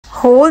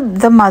Hold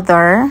the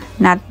mother,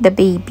 not the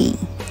baby,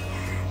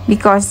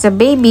 because the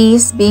baby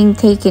is being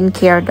taken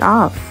care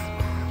of,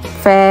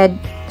 fed,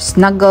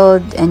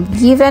 snuggled, and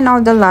given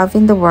all the love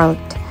in the world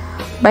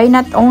by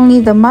not only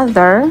the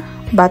mother,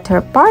 but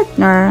her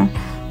partner,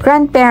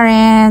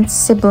 grandparents,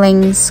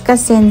 siblings,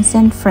 cousins,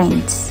 and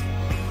friends.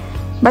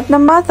 But the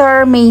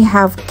mother may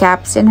have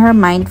gaps in her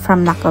mind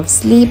from lack of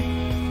sleep,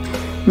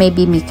 may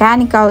be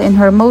mechanical in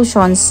her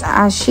motions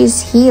as she's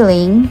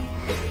healing,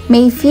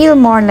 may feel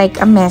more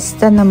like a mess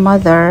than a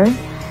mother,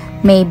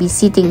 may be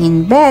sitting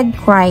in bed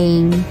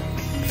crying,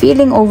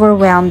 feeling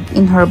overwhelmed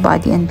in her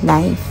body and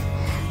life,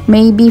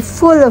 may be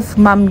full of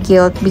mom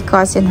guilt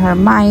because in her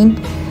mind,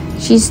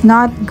 she's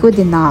not good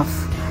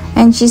enough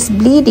and she's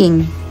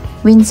bleeding,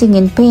 wincing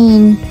in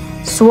pain,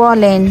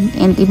 swollen,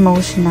 and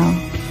emotional.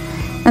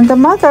 And the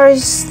mother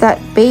is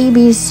that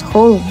baby's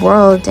whole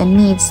world and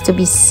needs to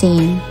be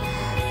seen,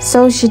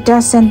 so she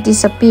doesn't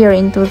disappear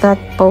into that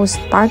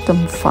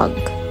postpartum fog.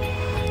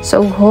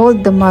 So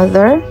hold the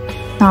mother,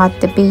 not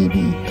the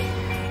baby.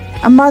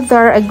 A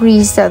mother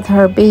agrees that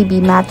her baby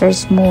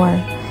matters more,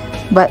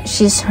 but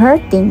she's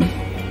hurting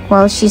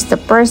while she's the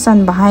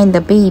person behind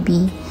the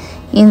baby,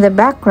 in the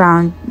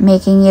background,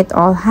 making it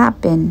all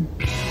happen.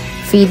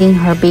 Feeding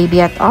her baby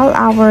at all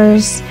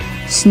hours,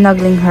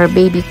 snuggling her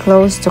baby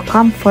close to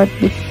comfort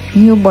with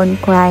newborn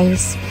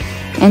cries,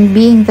 and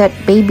being that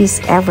baby's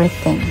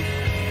everything.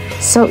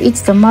 So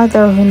it's the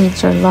mother who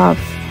needs your love,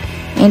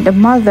 and the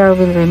mother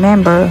will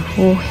remember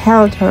who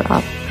held her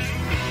up.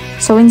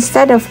 So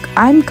instead of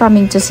 "I'm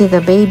coming to see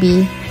the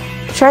baby,"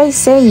 try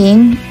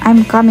saying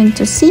 "I'm coming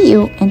to see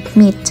you and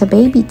meet the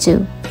baby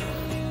too,"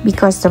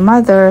 because the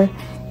mother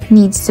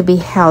needs to be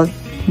held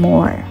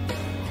more.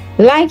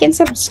 Like and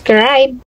subscribe.